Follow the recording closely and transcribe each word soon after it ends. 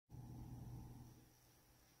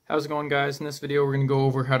How's it going, guys? In this video we're going to go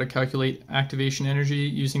over how to calculate activation energy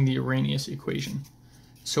using the Arrhenius equation.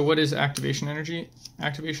 So what is activation energy?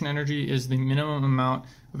 Activation energy is the minimum amount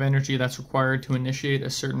of energy that's required to initiate a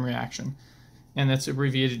certain reaction, and that's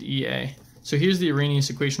abbreviated EA. So here's the Arrhenius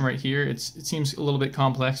equation right here. It seems a little bit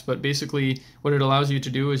complex, but basically what it allows you to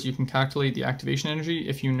do is you can calculate the activation energy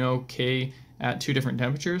if you know K at two different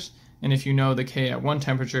temperatures. And if you know the K at one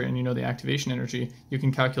temperature and you know the activation energy, you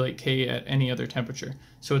can calculate K at any other temperature.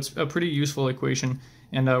 So it's a pretty useful equation.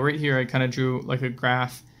 And right here I kind of drew like a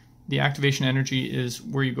graph. The activation energy is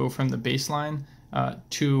where you go from the baseline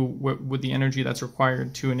to with the energy that's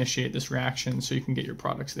required to initiate this reaction so you can get your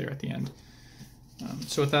products there at the end.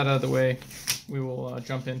 So with that out of the way, we will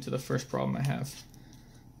jump into the first problem I have.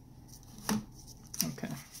 Okay.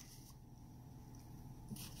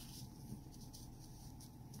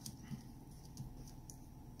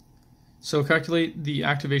 So calculate the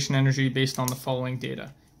activation energy based on the following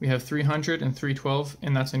data. We have 300 and 312,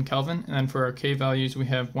 and that's in Kelvin. And then for our K values, we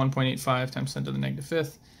have 1.85 times 10 to the negative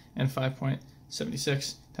fifth and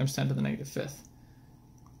 5.76 times 10 to the negative fifth.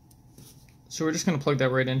 So we're just going to plug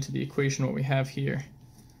that right into the equation, what we have here.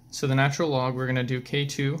 So the natural log, we're going to do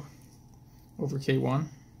K2 over K1. We're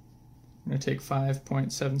going to take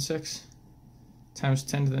 5.76 times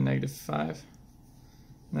 10 to the negative 5. And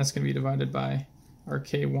that's going to be divided by our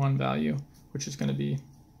K1 value, which is going to be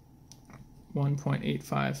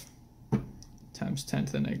 1.85 times 10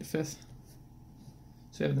 to the negative fifth.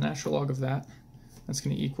 So you have the natural log of that. That's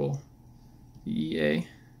going to equal the EA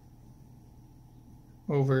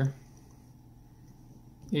over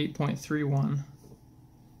 8.31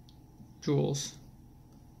 joules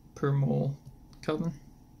per mole Kelvin.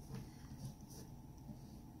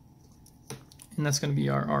 And that's going to be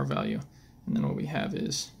our R value. And then what we have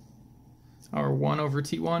is our 1 over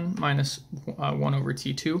T1 minus 1 over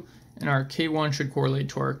T2, and our K1 should correlate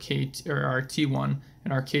to our our T1,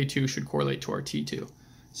 and our K2 should correlate to our T2.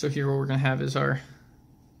 So here what we're going to have is our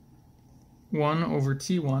 1 over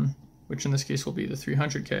T1, which in this case will be the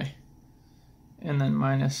 300K, and then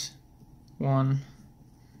minus 1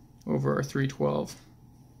 over our 312.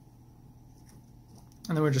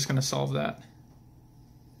 And then we're just going to solve that.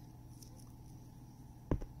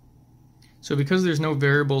 So because there's no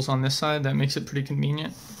variables on this side, that makes it pretty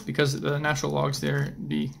convenient. Because the natural logs there,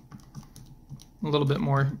 be a little bit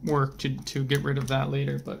more work to get rid of that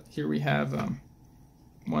later. But here we have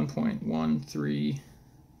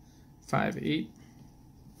 1.1358.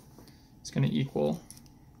 It's going to equal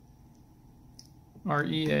our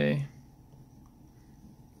EA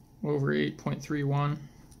over 8.31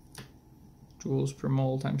 joules per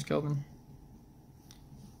mole times Kelvin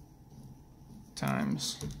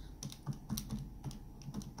times,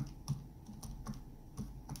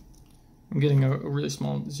 I'm getting a really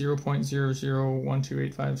small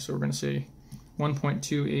 0.001285, so we're going to say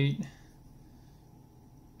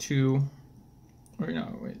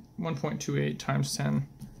 1.28 times 10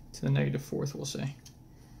 to the negative fourth, we'll say.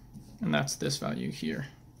 And that's this value here.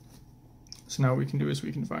 So now what we can do is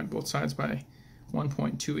we can divide both sides by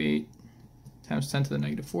 1.28 times 10 to the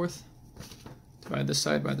negative fourth. Divide this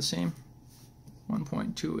side by the same.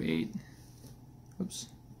 1.28, oops,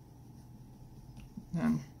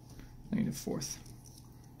 and negative fourth.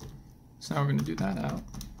 So now we're going to do that out.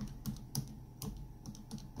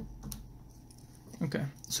 Okay,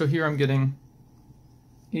 so here I'm getting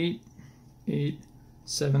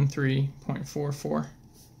 8873.44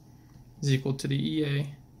 is equal to the EA,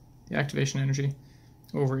 the activation energy,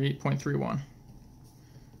 over 8.31.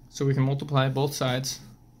 So we can multiply both sides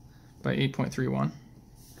by 8.31.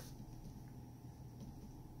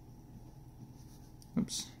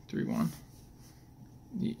 Oops, 3.1.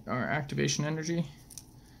 Our activation energy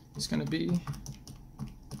is going to be,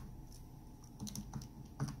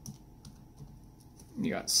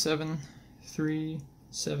 you got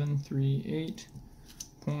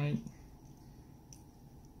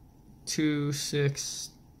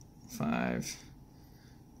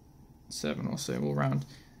we'll say, we'll round.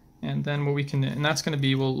 And then what we can, and that's going to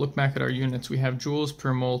be, we'll look back at our units. We have joules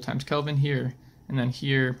per mole times Kelvin here, and then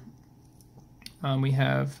here we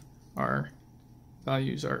have our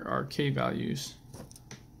values, our K values.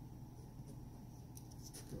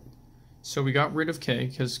 So we got rid of K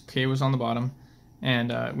because K was on the bottom,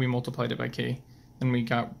 and we multiplied it by K. Then we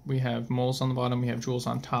have moles on the bottom, we have joules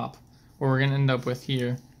on top. What we're going to end up with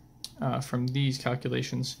here from these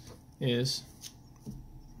calculations is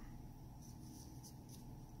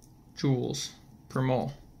joules per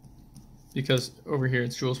mole, because over here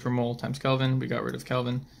it's joules per mole times Kelvin. We got rid of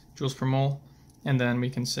Kelvin, joules per mole, and then we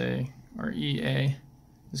can say our EA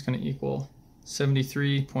is going to equal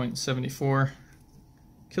 73.74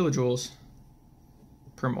 kilojoules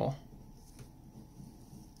per mole.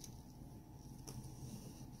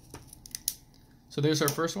 So there's our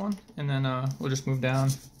first one, and then we'll just move down,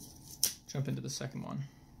 jump into the second one.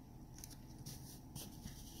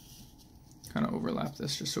 Kind of overlap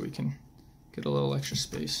this just so we can get a little extra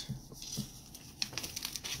space.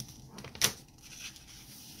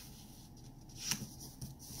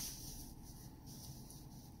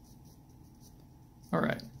 All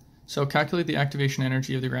right, so calculate the activation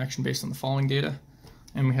energy of the reaction based on the following data,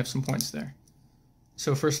 and we have some points there.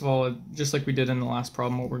 So first of all, just like we did in the last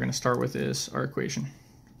problem, what we're going to start with is our equation.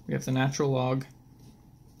 We have the natural log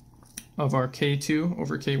of our K2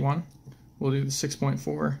 over K1. We'll do the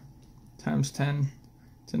 6.4 times 10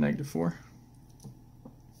 to negative 4.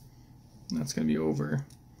 And that's going to be over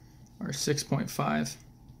our 6.5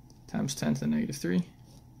 times 10 to the negative 3.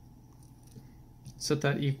 Set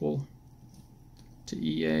that equal to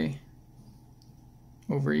EA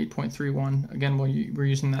over 8.31. Again, we're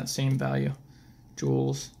using that same value,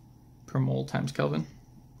 joules per mole times Kelvin.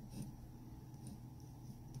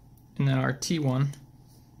 And then our T1,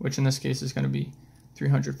 which in this case is going to be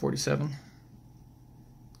 347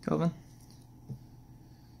 Kelvin.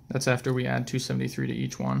 That's after we add 273 to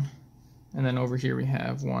each one. And then over here we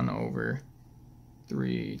have 1 over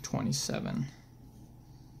 327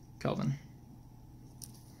 Kelvin.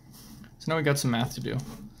 So now we got some math to do.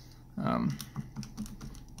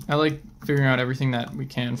 I like figuring out everything that we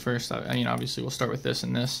can first. Obviously we'll start with this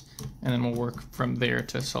and this, and then we'll work from there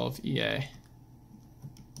to solve EA.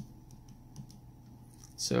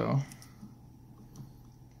 So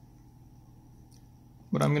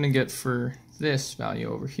what I'm going to get for this value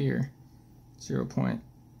over here,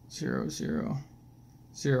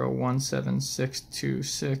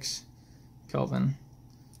 0.000176626 Kelvin.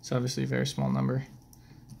 It's obviously a very small number.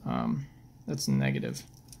 That's negative.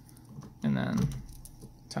 And then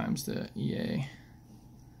times the EA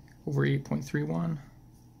over 8.31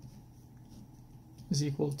 is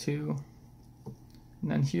equal to,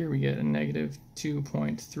 and then here we get a negative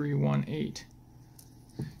 2.318.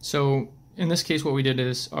 So in this case, what we did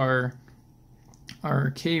is our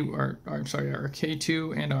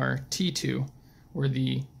K2 and our T2 were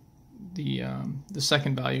the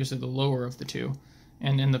second values, or the lower of the two,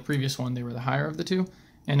 and in the previous one they were the higher of the two.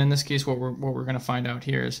 And in this case, what we're going to find out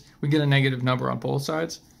here is we get a negative number on both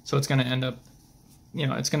sides, so it's going to end up,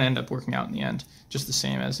 it's going to end up working out in the end just the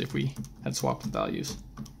same as if we had swapped the values.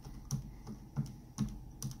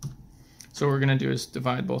 So what we're going to do is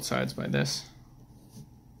divide both sides by this.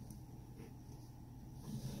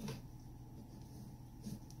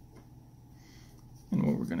 And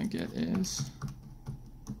what we're going to get is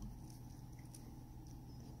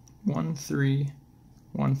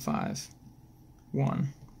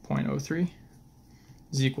 13151.03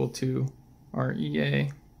 is equal to our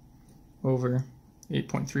EA over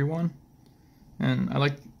 8.31. And I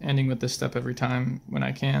like ending with this step every time when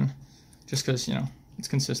I can, just because, it's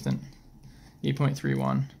consistent.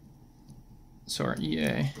 8.31. So our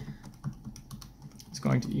EA is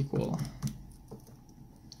going to equal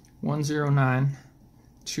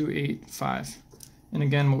 109,285. And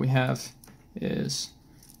again, what we have is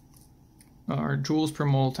our joules per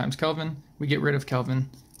mole times Kelvin. We get rid of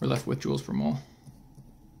Kelvin, we're left with joules per mole.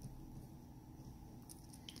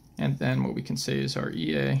 And then what we can say is our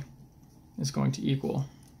EA is going to equal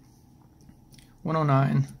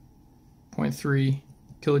 109.3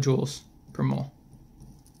 kilojoules per mole.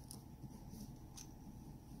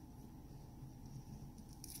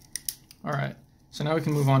 All right, so now we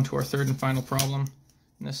can move on to our third and final problem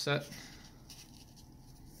in this set.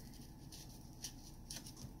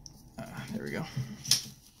 There we go.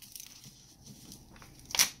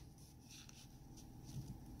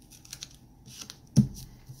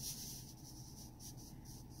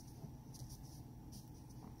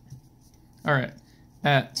 All right,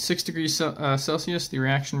 at 6 degrees Celsius, the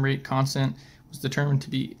reaction rate constant was determined to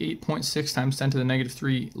be 8.6 times 10 to the negative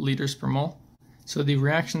 3 liters per mole. So the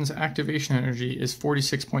reaction's activation energy is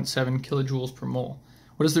 46.7 kilojoules per mole.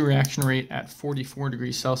 What is the reaction rate at 44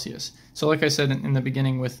 degrees Celsius? So like I said in the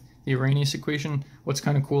beginning with the Arrhenius equation, what's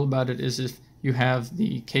kind of cool about it is if you have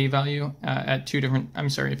the K value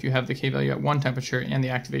if you have the K value at one temperature and the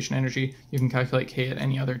activation energy, you can calculate K at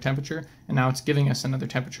any other temperature. And now it's giving us another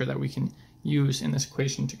temperature that we can use in this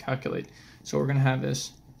equation to calculate. So we're going to have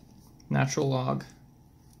this natural log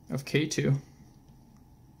of K2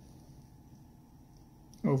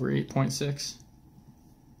 over 8.6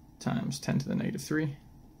 times 10 to the negative 3.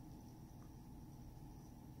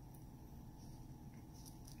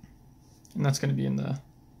 And that's going to be in the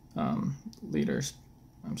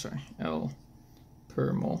L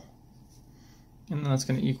per mole. and then that's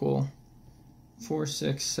going to equal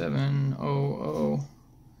 46700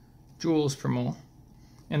 joules per mole.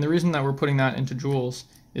 And the reason that we're putting that into joules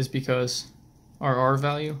is because our R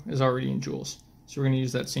value is already in joules. So we're going to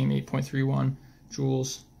use that same 8.31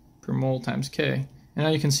 joules per mole times K. And now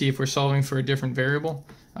you can see if we're solving for a different variable,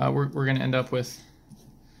 we're going to end up with,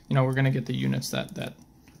 we're going to get the units that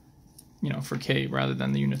for K rather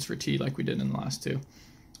than the units for T like we did in the last two.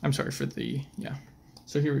 I'm sorry, for the,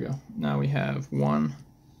 So here we go. Now we have 1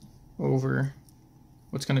 over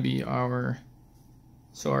what's going to be our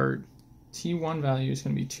T1 value is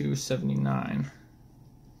going to be 279.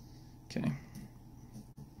 Okay.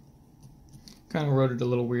 Kind of wrote it a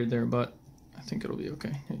little weird there, but I think it'll be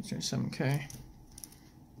okay. 837K.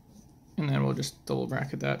 And then we'll just double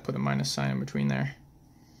bracket that, put a minus sign in between there.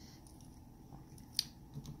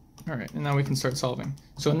 All right, and now we can start solving.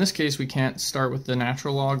 So in this case, we can't start with the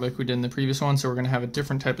natural log like we did in the previous one, so we're going to have a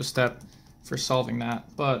different type of step for solving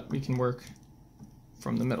that, but we can work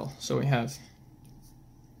from the middle. So we have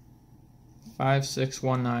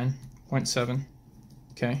 5619.7,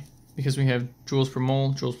 okay, because we have joules per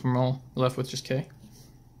mole, we're left with just K.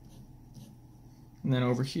 And then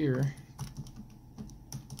over here,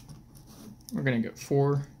 we're going to get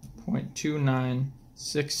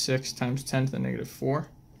 4.2966 times 10 to the negative 4.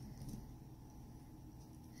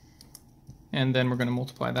 And then we're going to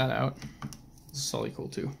multiply that out. This is all equal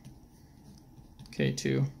to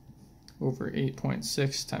K2 over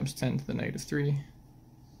 8.6 times 10 to the negative 3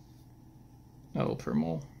 L per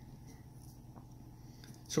mole.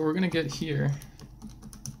 So we're going to get here,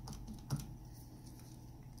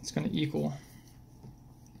 it's going to equal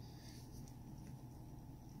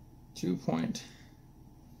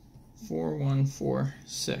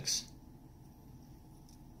 2.4146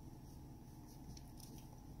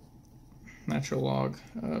 natural log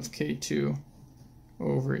of K2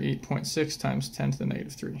 over 8.6 times 10 to the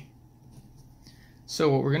negative 3. So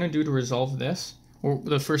what we're going to do to resolve this,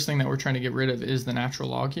 the first thing that we're trying to get rid of is the natural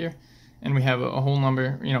log here. And we have a whole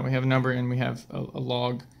number, we have a number and we have a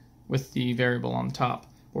log with the variable on the top.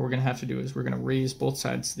 What we're going to have to do is we're going to raise both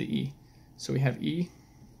sides to the e. So we have e,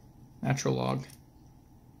 natural log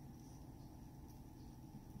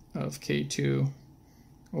of K2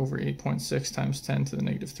 over 8.6 times 10 to the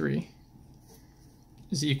negative 3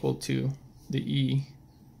 is equal to the e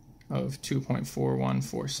of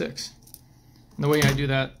 2.4146. And the way I do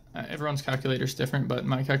that, everyone's calculator is different, but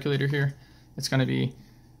my calculator here, it's going to be,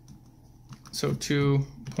 so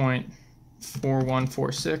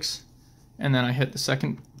 2.4146, and then I hit the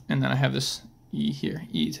second, and then I have this e here,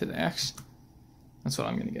 e to the x. That's what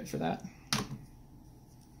I'm going to get for that.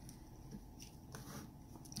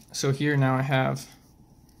 So here now I have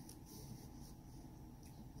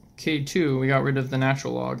K2, we got rid of the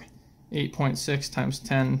natural log, 8.6 times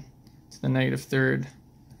 10 to the negative third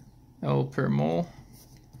L per mole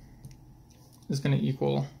is going to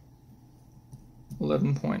equal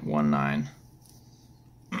 11.19.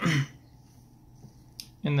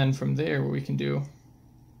 And then from there, what we can do,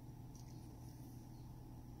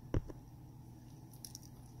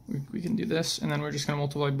 we can do this, and then we're just going to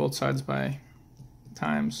multiply both sides by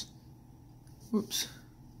times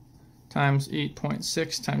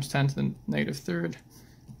 8.6 times 10 to the negative third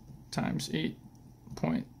times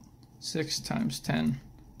 8.6 times 10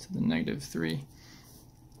 to the negative 3.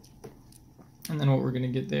 And then what we're going to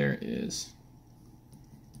get there is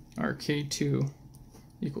our K2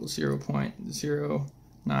 equals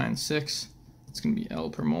 0.096. It's going to be L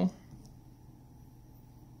per mole.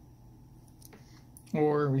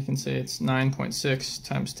 Or we can say it's 9.6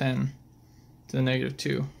 times 10 to the negative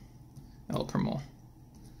 2 L per mole.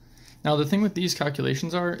 Now the thing with these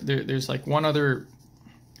calculations are, there's like one other,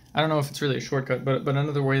 I don't know if it's really a shortcut, but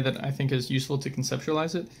another way that I think is useful to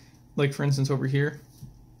conceptualize it. Like for instance over here,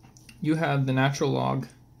 you have the natural log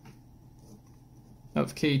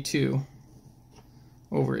of K2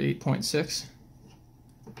 over 8.6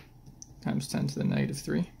 times 10 to the negative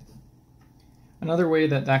 3. Another way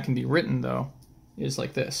that that can be written though is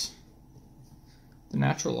like this. The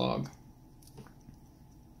natural log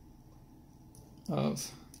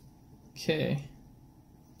of K2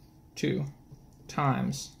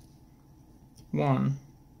 times 1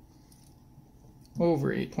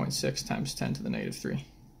 over 8.6 times 10 to the negative 3.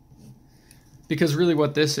 Because really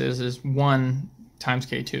what this is 1 times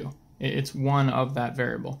K2. It's 1 of that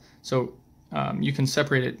variable. So you can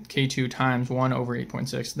separate it K2 times 1 over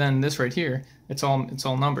 8.6. Then this right here, it's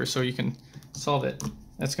all numbers, so you can solve it.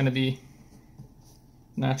 That's going to be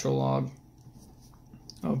natural log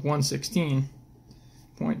of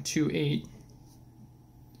 116.28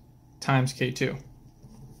 times K2.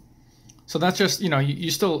 So that's just, you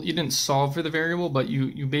didn't solve for the variable, but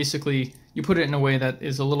you basically, you put it in a way that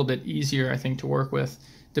is a little bit easier, I think, to work with,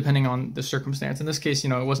 depending on the circumstance. In this case, it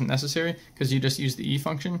wasn't necessary because you just used the E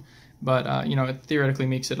function, but, it theoretically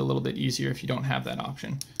makes it a little bit easier if you don't have that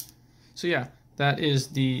option. So yeah, that is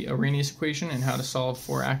the Arrhenius equation and how to solve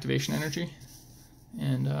for activation energy,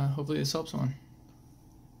 and hopefully this helps someone.